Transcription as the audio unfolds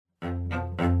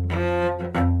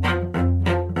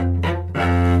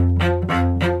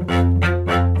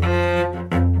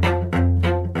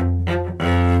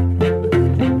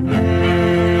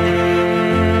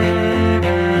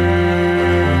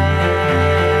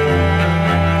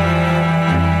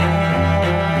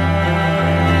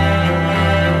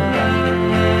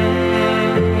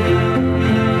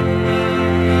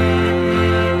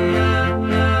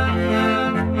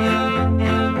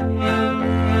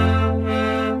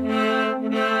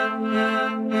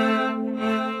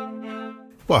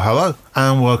Well, hello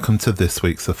and welcome to this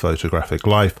week's of Photographic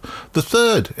Life, the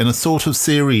third in a sort of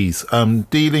series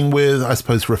dealing with, I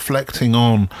suppose, reflecting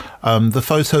on the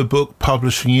photo book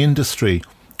publishing industry.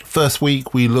 First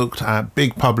week we looked at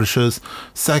big publishers,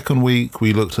 second week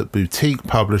we looked at boutique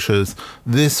publishers,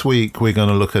 this week we're going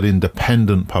to look at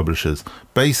independent publishers,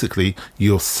 basically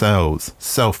yourselves,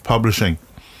 self-publishing.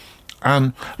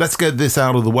 And let's get this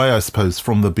out of the way, I suppose,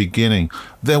 from the beginning.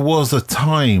 There was a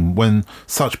time when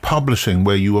such publishing,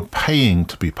 where you were paying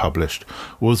to be published,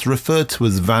 was referred to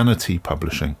as vanity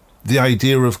publishing. The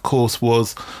idea, of course,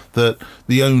 was that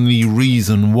the only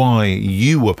reason why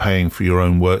you were paying for your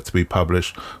own work to be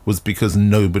published was because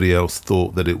nobody else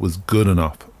thought that it was good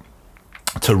enough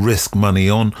to risk money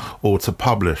on or to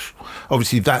publish.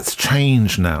 Obviously, that's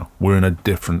changed now. We're in a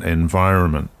different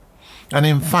environment. And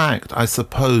in fact, I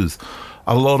suppose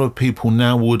a lot of people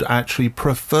now would actually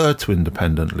prefer to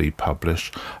independently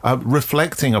publish,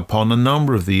 reflecting upon a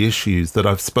number of the issues that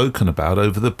I've spoken about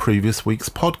over the previous week's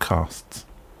podcasts.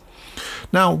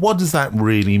 Now, what does that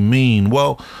really mean?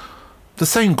 Well, the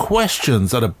same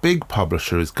questions that a big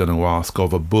publisher is going to ask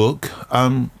of a book,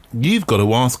 you've got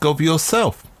to ask of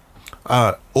yourself.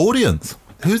 Audience,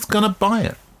 who's going to buy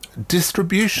it?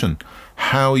 Distribution,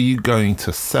 how are you going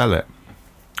to sell it?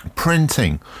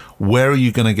 Printing, where are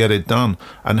you going to get it done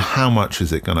and how much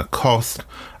is it going to cost?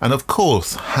 And of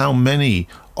course, how many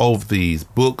of these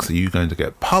books are you going to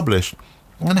get published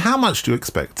and how much do you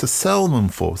expect to sell them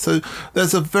for? So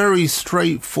there's a very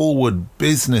straightforward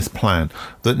business plan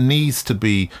that needs to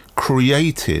be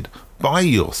created by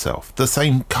yourself, the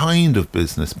same kind of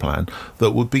business plan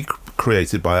that would be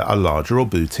created by a larger or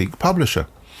boutique publisher.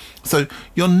 So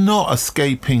you're not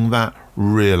escaping that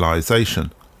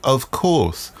realization. Of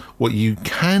course, what you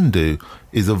can do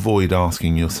is avoid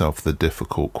asking yourself the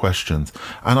difficult questions.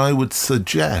 And I would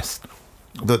suggest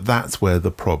that that's where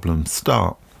the problems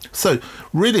start. So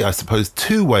really, I suppose,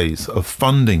 two ways of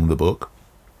funding the book.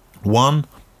 One,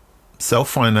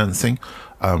 self-financing,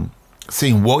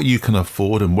 seeing what you can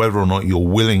afford and whether or not you're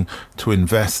willing to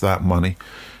invest that money.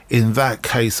 In that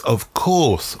case, of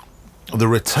course, the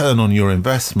return on your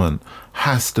investment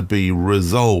has to be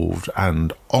resolved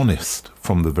and honest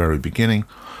from the very beginning.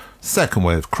 Second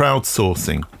way of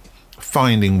crowdsourcing,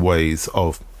 finding ways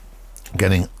of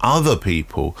getting other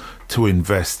people to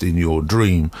invest in your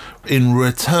dream in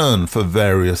return for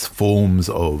various forms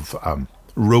of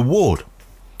reward.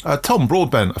 Tom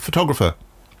Broadbent, a photographer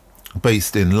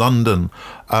based in London,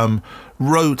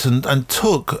 wrote and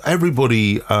took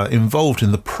everybody involved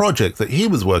in the project that he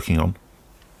was working on,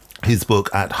 his book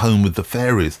At Home with the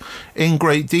Fairies, in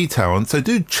great detail. And so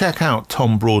do check out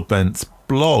Tom Broadbent's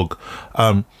blog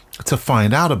to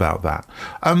find out about that.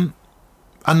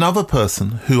 Another person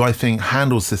who I think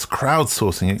handles this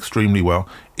crowdsourcing extremely well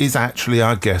is actually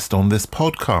our guest on this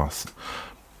podcast.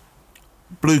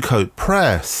 Bluecoat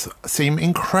Press seem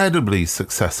incredibly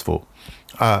successful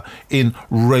in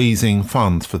raising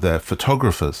funds for their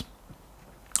photographers.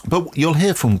 But you'll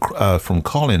hear from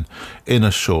Colin in a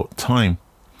short time.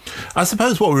 I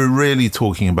suppose what we're really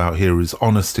talking about here is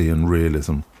honesty and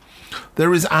realism.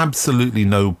 There is absolutely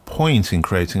no point in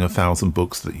creating 1,000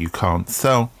 books that you can't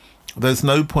sell. There's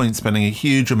no point spending a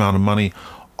huge amount of money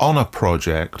on a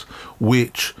project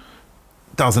which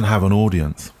doesn't have an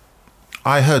audience.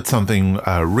 I heard something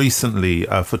recently,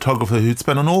 a photographer who'd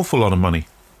spent an awful lot of money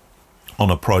on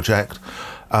a project.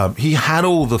 He had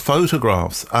all the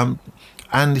photographs,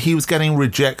 and he was getting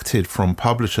rejected from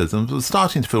publishers and was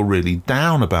starting to feel really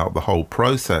down about the whole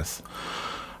process.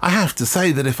 I have to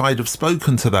say that if I'd have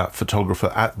spoken to that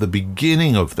photographer at the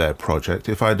beginning of their project,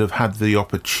 if I'd have had the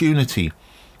opportunity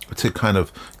to kind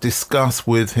of discuss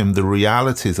with him the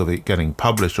realities of it getting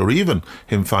published or even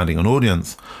him finding an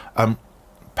audience,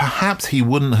 perhaps he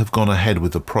wouldn't have gone ahead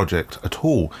with the project at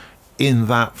all in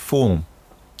that form.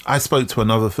 I spoke to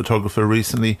another photographer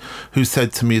recently who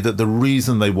said to me that the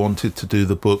reason they wanted to do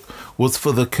the book was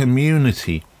for the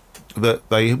community that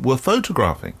they were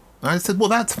photographing. I said, well,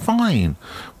 that's fine.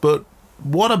 But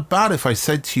what about if I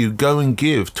said to you, go and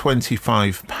give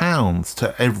 £25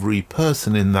 to every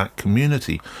person in that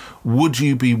community? Would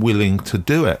you be willing to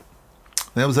do it?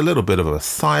 There was a little bit of a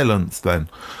silence then.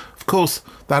 Of course,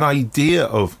 that idea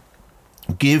of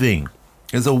giving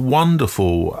is a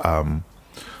wonderful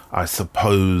I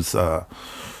suppose,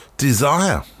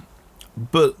 desire.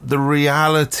 But the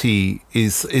reality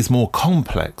is more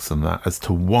complex than that as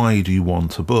to why do you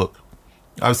want a book.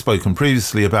 I've spoken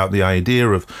previously about the idea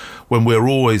of when we're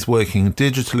always working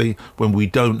digitally, when we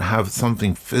don't have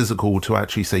something physical to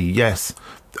actually say, yes,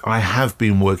 I have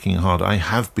been working hard, I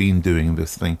have been doing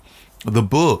this thing. The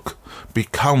book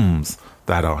becomes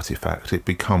that artifact, it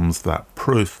becomes that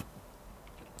proof.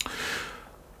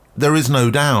 There is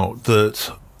no doubt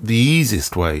that the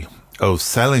easiest way of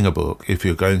selling a book, if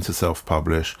you're going to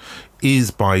self-publish,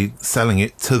 is by selling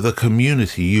it to the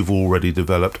community you've already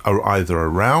developed, or either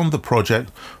around the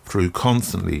project through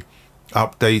constantly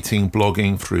updating,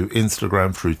 blogging, through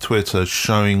Instagram, through Twitter,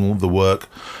 showing all the work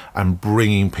and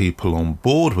bringing people on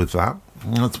board with that.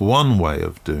 That's one way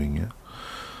of doing it.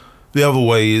 The other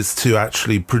way is to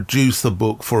actually produce a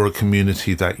book for a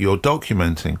community that you're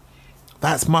documenting.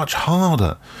 That's much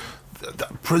harder.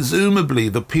 Presumably,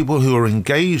 the people who are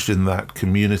engaged in that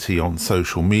community on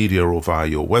social media or via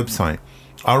your website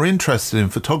are interested in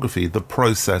photography, the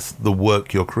process, the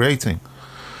work you're creating.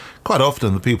 Quite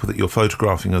often, the people that you're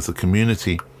photographing as a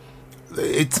community,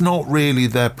 it's not really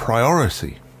their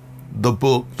priority. The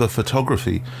book, the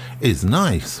photography is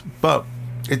nice, but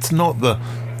it's not the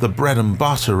bread and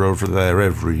butter over there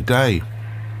every day.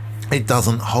 It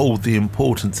doesn't hold the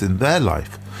importance in their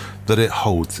life that it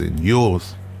holds in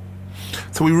yours.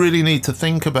 So we really need to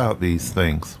think about these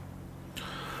things.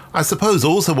 I suppose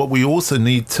also what we also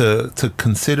need to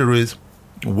consider is,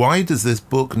 why does this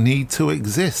book need to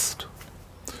exist?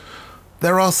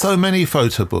 There are so many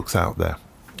photo books out there.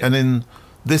 And in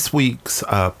this week's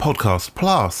Podcast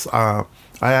Plus, I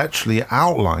actually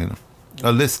outline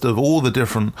a list of all the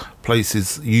different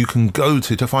places you can go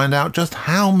to find out just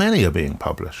how many are being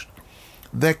published.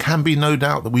 There can be no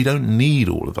doubt that we don't need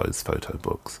all of those photo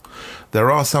books.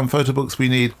 There are some photo books we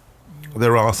need.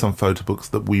 There are some photo books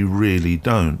that we really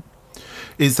don't.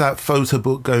 Is that photo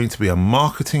book going to be a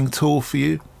marketing tool for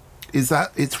you? Is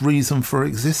that its reason for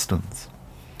existence?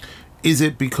 Is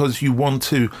it because you want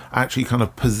to actually kind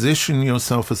of position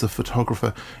yourself as a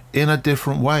photographer in a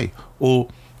different way or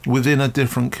within a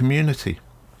different community?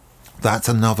 That's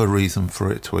another reason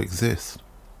for it to exist.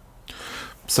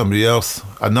 Somebody else,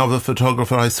 another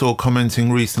photographer I saw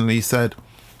commenting recently, said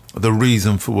the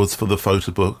reason for the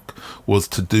photo book was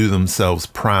to do themselves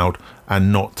proud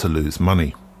and not to lose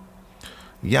money.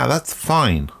 Yeah, that's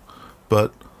fine,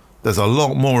 but there's a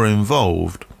lot more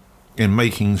involved in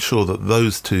making sure that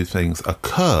those two things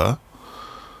occur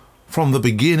from the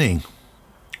beginning.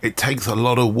 It takes a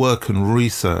lot of work and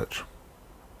research.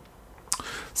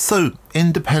 So,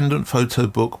 independent photo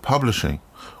book publishing.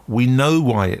 We know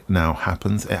why it now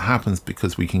happens. It happens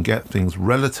because we can get things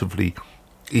relatively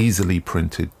easily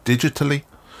printed digitally.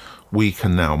 We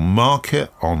can now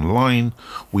market online.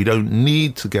 We don't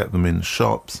need to get them in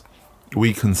shops.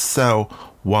 We can sell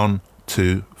 1,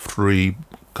 2, 3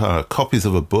 copies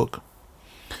of a book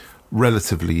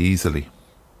relatively easily.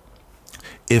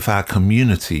 If our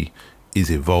community is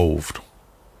evolved,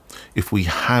 if we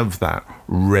have that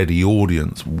ready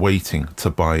audience waiting to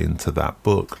buy into that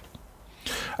book.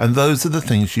 And those are the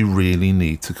things you really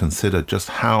need to consider, just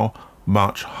how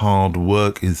much hard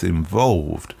work is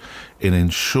involved in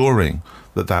ensuring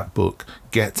that that book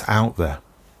gets out there.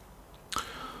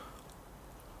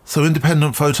 So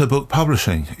independent photo book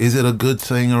publishing, is it a good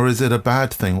thing or is it a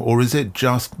bad thing? Or is it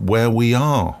just where we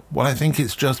are? Well, I think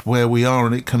it's just where we are,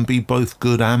 and it can be both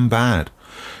good and bad.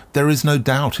 There is no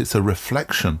doubt it's a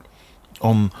reflection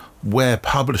on where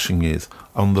publishing is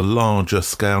on the larger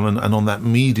scale and on that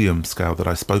medium scale that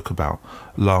I spoke about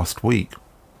last week.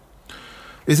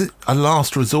 Is it a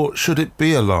last resort? Should it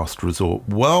be a last resort?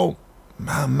 Well,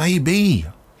 maybe.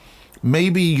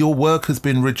 Maybe your work has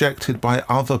been rejected by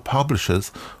other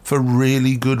publishers for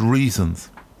really good reasons.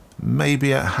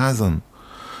 Maybe it hasn't.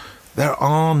 There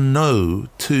are no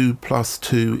 2 +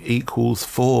 2 =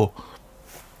 4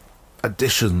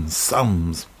 additions,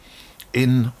 sums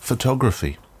in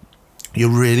photography. You're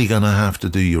really going to have to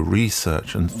do your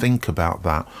research and think about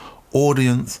that.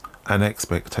 Audience and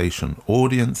expectation.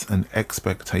 Audience and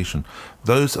expectation.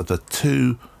 Those are the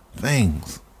two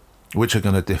things which are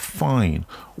going to define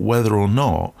whether or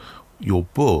not your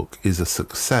book is a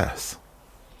success.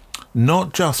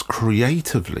 Not just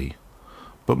creatively,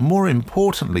 but more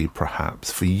importantly,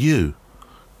 perhaps, for you,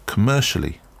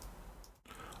 commercially.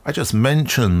 I just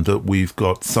mentioned that we've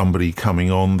got somebody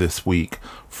coming on this week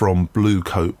from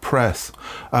Bluecoat Press.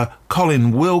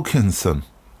 Colin Wilkinson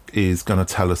is going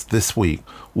to tell us this week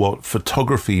what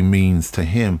photography means to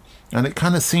him. And it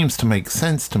kind of seems to make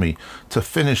sense to me to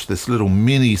finish this little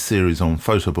mini series on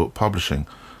photo book publishing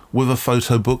with a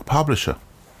photo book publisher.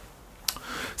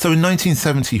 So in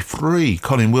 1973,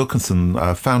 Colin Wilkinson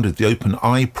founded the Open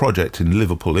Eye Project in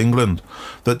Liverpool, England,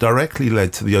 that directly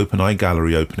led to the Open Eye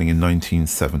Gallery opening in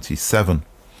 1977.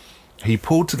 He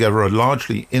pulled together a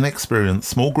largely inexperienced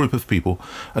small group of people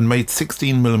and made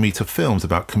 16mm films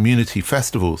about community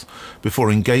festivals before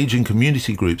engaging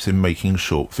community groups in making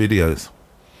short videos.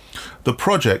 The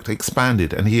project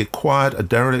expanded and he acquired a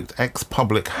derelict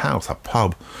ex-public house, a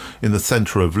pub, in the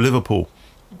centre of Liverpool,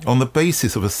 on the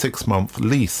basis of a 6-month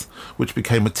lease, which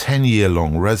became a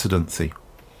 10-year-long residency.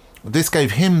 This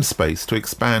gave him space to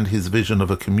expand his vision of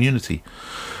a community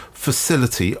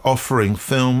facility offering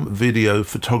film, video,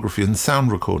 photography and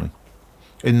sound recording.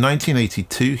 In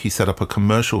 1982, he set up a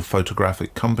commercial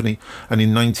photographic company, and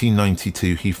in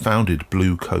 1992 he founded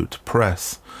Bluecoat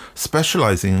Press,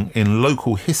 specialising in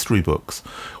local history books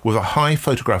with a high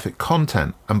photographic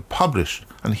content, and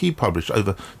he published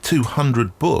over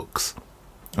 200 books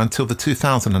until the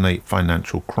 2008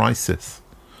 financial crisis.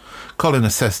 Colin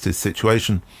assessed his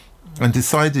situation and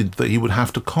decided that he would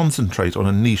have to concentrate on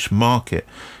a niche market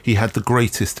he had the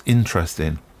greatest interest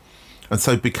in, and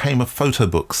so became a photo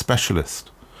book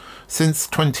specialist. Since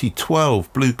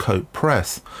 2012, Bluecoat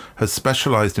Press has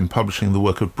specialised in publishing the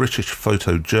work of British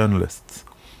photojournalists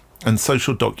and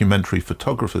social documentary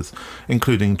photographers,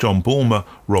 including John Bulmer,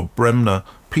 Rob Bremner,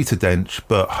 Peter Dench,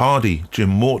 Bert Hardy, Jim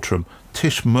Mortram,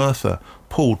 Tish Murtha,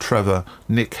 Paul Trevor,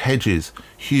 Nick Hedges,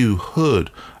 Hugh Hood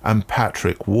and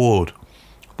Patrick Ward.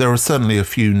 There are certainly a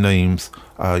few names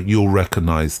you'll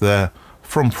recognise there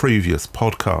from previous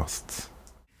podcasts.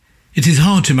 It is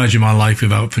hard to imagine my life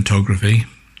without photography.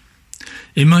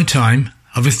 In my time,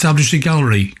 I've established a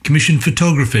gallery, commissioned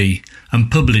photography and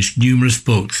published numerous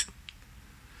books.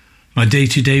 My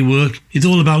day-to-day work is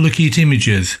all about looking at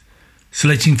images,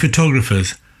 selecting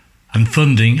photographers and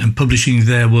funding and publishing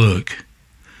their work.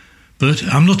 But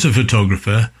I'm not a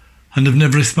photographer and have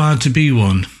never aspired to be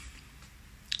one.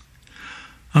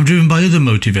 I'm driven by other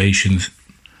motivations.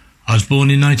 I was born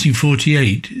in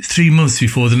 1948, 3 months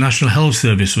before the National Health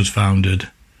Service was founded.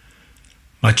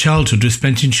 My childhood was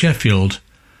spent in Sheffield,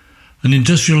 an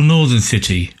industrial northern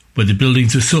city where the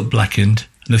buildings were soot-blackened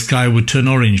and the sky would turn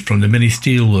orange from the many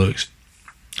steelworks.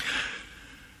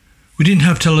 We didn't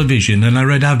have television and I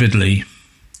read avidly,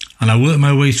 and I worked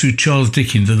my way through Charles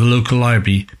Dickens at the local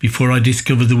library before I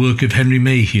discovered the work of Henry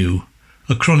Mayhew,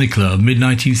 a chronicler of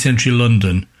mid-19th century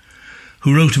London,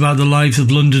 who wrote about the lives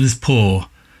of London's poor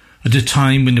at a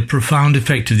time when the profound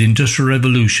effect of the Industrial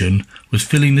Revolution was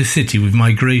filling the city with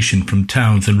migration from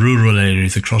towns and rural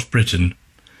areas across Britain.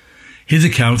 His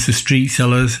accounts of street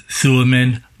sellers,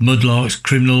 sewermen, mudlarks,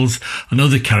 criminals and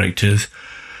other characters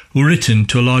were written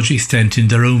to a large extent in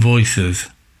their own voices,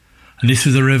 and this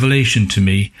was a revelation to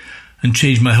me and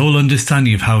changed my whole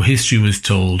understanding of how history was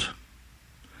told.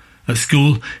 At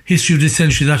school, history was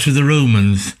essentially that of the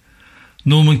Romans,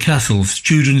 Norman castles,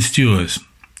 Tudor and Stuarts.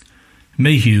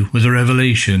 Mayhew was a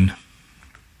revelation.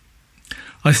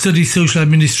 I studied social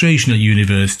administration at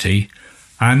university,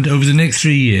 and over the next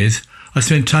 3 years I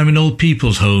spent time in old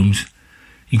people's homes,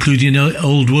 including an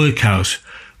old workhouse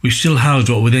which still housed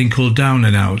what were then called down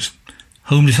and out,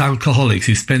 homeless alcoholics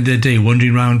who spent their day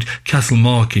wandering round Castle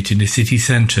Market in the city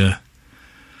centre,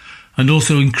 and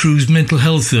also in Crewe's mental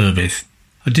health service,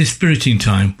 a dispiriting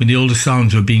time when the old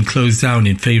asylums were being closed down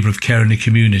in favour of care in the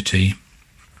community.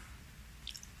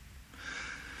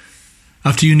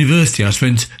 After university, I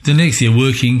spent the next year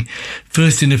working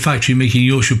first in a factory making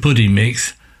Yorkshire pudding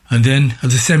mix and then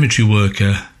as a cemetery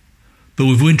worker. But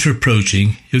with winter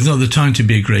approaching, it was not the time to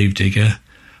be a gravedigger,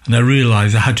 and I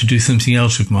realised I had to do something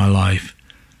else with my life.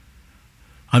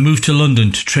 I moved to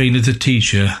London to train as a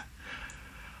teacher,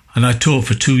 and I taught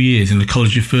for 2 years in the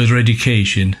College of Further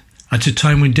Education at a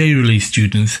time when day-release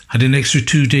students had an extra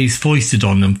 2 days foisted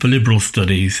on them for liberal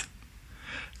studies.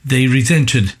 They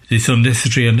resented this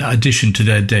unnecessary addition to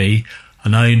their day,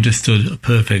 and I understood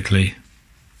perfectly.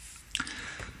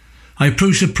 I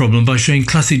approached the problem by showing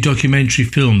classic documentary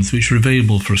films which were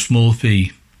available for a small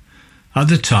fee. At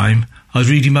the time, I was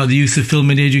reading about the use of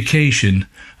film in education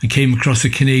and came across the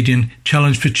Canadian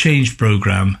Challenge for Change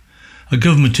programme, a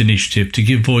government initiative to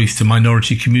give voice to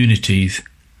minority communities.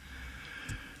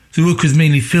 The work was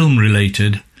mainly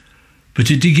film-related, but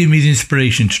it did give me the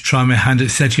inspiration to try my hand at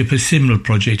setting up a similar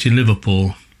project in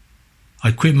Liverpool.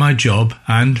 I quit my job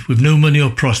and, with no money or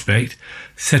prospect,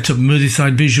 set up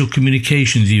Merseyside Visual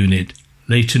Communications Unit,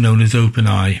 later known as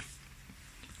OpenEye.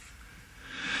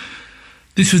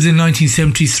 This was in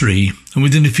 1973, and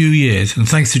within a few years, and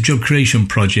thanks to job creation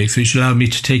projects which allowed me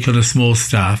to take on a small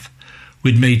staff,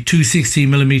 we'd made 2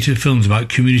 16mm films about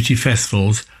community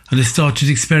festivals and had started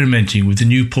experimenting with the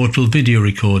new portable video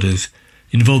recorders,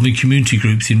 involving community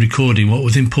groups in recording what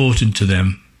was important to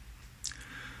them.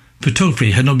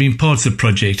 Photography had not been part of the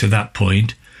project at that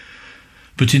point,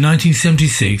 but in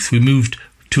 1976 we moved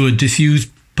to a disused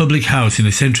public house in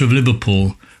the centre of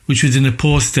Liverpool, which was in a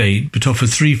poor state but offered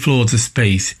 3 floors of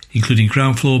space, including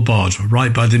ground floor bars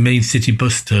right by the main city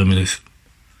bus terminus.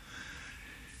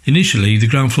 Initially, the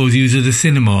ground floor was used as a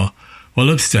cinema, while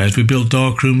upstairs we built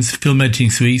dark rooms, film editing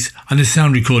suites and a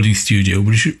sound recording studio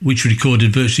which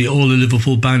recorded virtually all the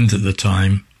Liverpool bands at the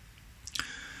time.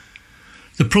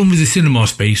 The problem with the cinema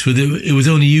space was that it was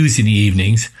only used in the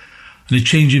evenings, and a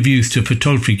change of use to a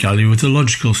photography gallery was a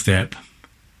logical step.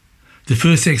 The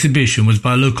first exhibition was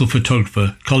by a local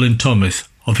photographer, Colin,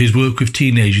 of his work with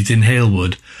teenagers in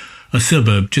Halewood, a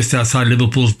suburb just outside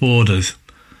Liverpool's borders.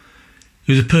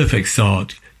 It was a perfect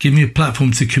start, giving a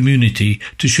platform to the community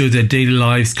to show their daily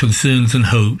lives, concerns and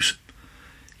hopes.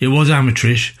 It was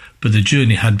amateurish, but the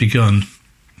journey had begun.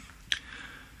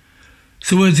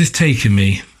 So where has this taken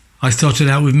me? I started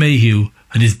out with Mayhew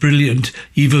and his brilliant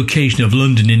evocation of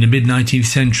London in the mid-19th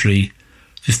century.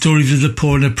 The stories of the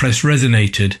poor and oppressed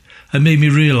resonated and made me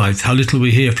realise how little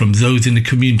we hear from those in the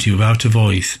community without a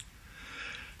voice.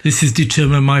 This has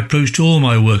determined my approach to all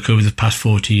my work over the past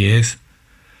 40 years.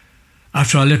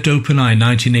 After I left OpenEye in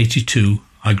 1982,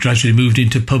 I gradually moved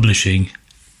into publishing.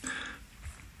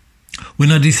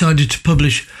 When I decided to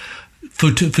publish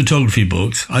photography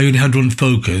books, I only had one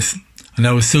focus, and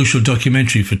that was social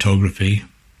documentary photography.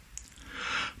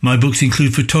 My books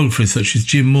include photographers such as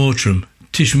Jim Mortram,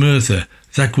 Tish Mercer,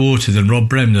 Zach Waters and Rob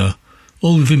Bremner,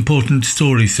 all with important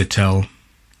stories to tell.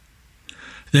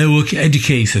 Their work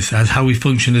educates us as how we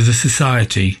function as a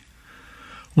society.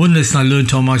 One lesson I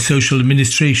learnt on my social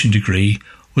administration degree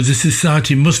was that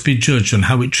society must be judged on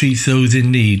how it treats those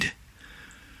in need.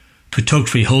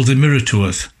 Photography holds a mirror to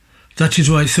us. That is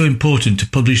why it's so important to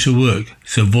publish the work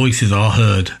so voices are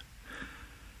heard.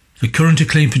 The current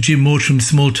acclaim for Jim Mortram's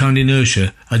Small Town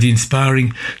Inertia at the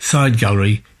inspiring Side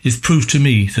Gallery is proof to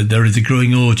me that there is a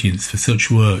growing audience for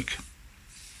such work.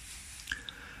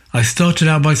 I started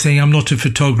out by saying I'm not a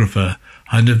photographer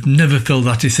and have never felt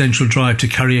that essential drive to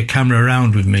carry a camera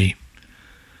around with me.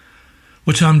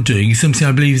 What I'm doing is something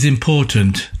I believe is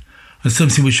important and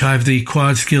something which I have the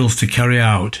acquired skills to carry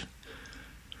out.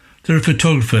 There are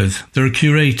photographers, there are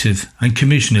curators and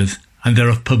commissioners, and there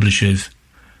are publishers,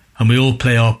 and we all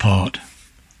play our part.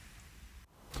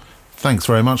 Thanks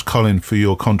very much, Colin, for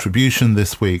your contribution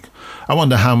this week. I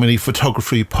wonder how many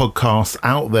photography podcasts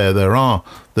out there are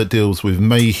that deals with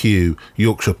Mayhew,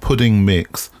 Yorkshire pudding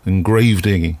mix and grave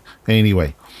digging.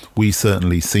 Anyway, we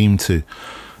certainly seem to.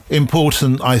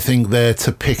 Important, I think, there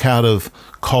to pick out of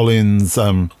Colin's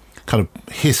kind of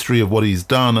history of what he's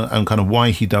done and kind of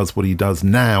why he does what he does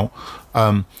now.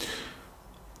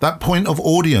 That point of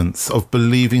audience, of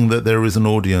believing that there is an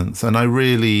audience. And I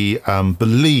really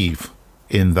believe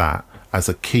in that as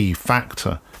a key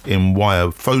factor in why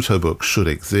a photo book should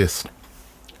exist.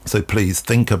 So please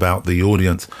think about the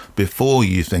audience before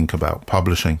you think about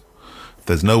publishing. If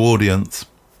there's no audience,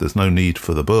 there's no need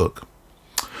for the book.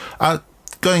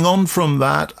 Going on from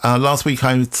that, last week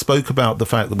I spoke about the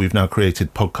fact that we've now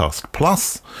created Podcast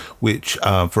Plus, which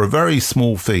for a very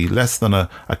small fee, less than a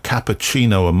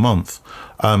cappuccino a month,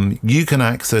 you can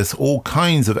access all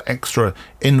kinds of extra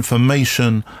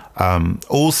information,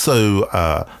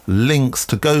 also links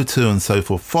to go to and so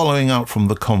forth, following up from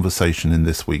the conversation in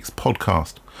this week's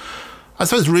podcast. I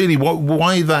suppose really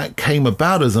why that came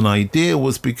about as an idea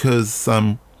was because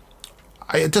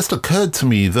it just occurred to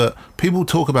me that people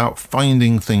talk about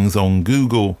finding things on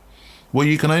Google. Well,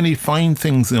 you can only find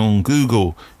things on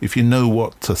Google if you know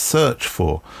what to search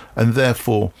for, and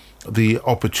therefore the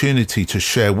opportunity to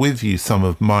share with you some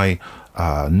of my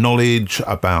knowledge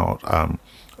about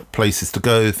places to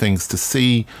go, things to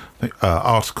see,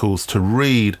 articles to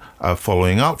read,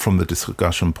 following up from the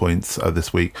discussion points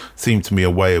this week, seemed to me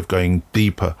a way of going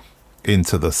deeper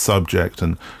into the subject.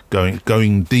 And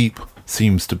going deep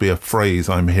seems to be a phrase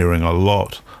I'm hearing a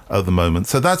lot at the moment.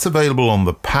 So that's available on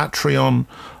the Patreon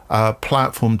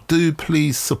platform. Do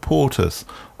please support us.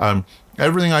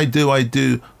 Everything I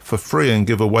do for free and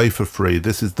give away for free.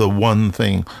 This is the one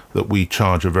thing that we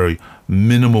charge a very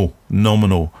minimal,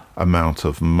 nominal amount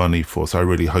of money for. So I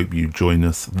really hope you join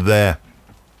us there.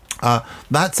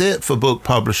 That's it for book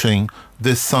publishing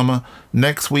this summer.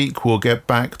 Next week we'll get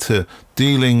back to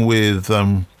dealing with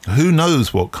who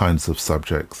knows what kinds of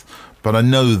subjects. But I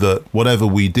know that whatever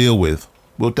we deal with,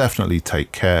 we'll definitely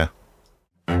take care.